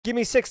Give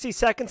me 60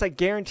 seconds. I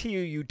guarantee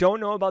you don't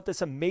know about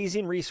this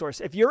amazing resource.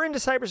 If you're into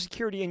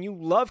cybersecurity and you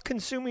love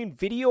consuming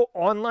video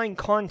online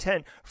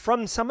content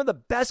from some of the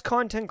best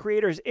content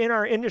creators in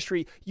our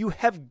industry, you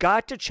have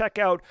got to check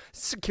out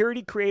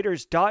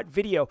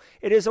SecurityCreators.video.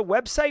 It is a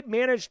website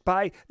managed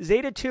by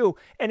Zeta 2,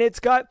 and it's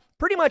got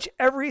pretty much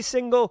every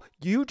single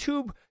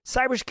YouTube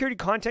cybersecurity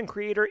content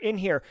creator in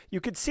here.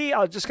 You could see,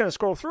 I'm just going to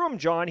scroll through them: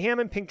 John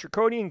Hammond, Pink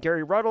Draconian,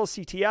 Gary Ruddle,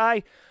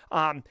 CTI,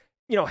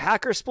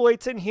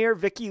 Hackersploit's in here,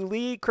 Vicky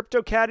Lee,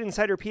 CryptoCat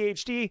Insider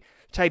PhD,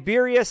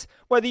 Tiberius.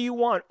 Whether you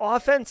want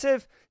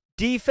offensive,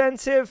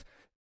 defensive,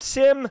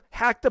 SIM,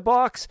 Hack the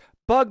Box,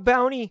 Bug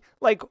Bounty,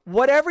 like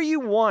whatever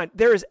you want,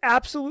 there is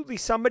absolutely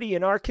somebody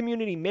in our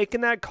community making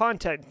that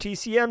content.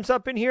 TCM's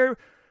up in here,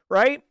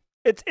 right?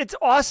 It's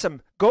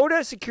awesome. Go to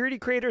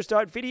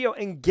SecurityCreators.video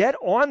and get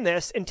on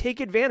this and take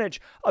advantage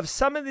of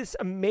some of this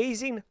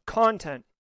amazing content.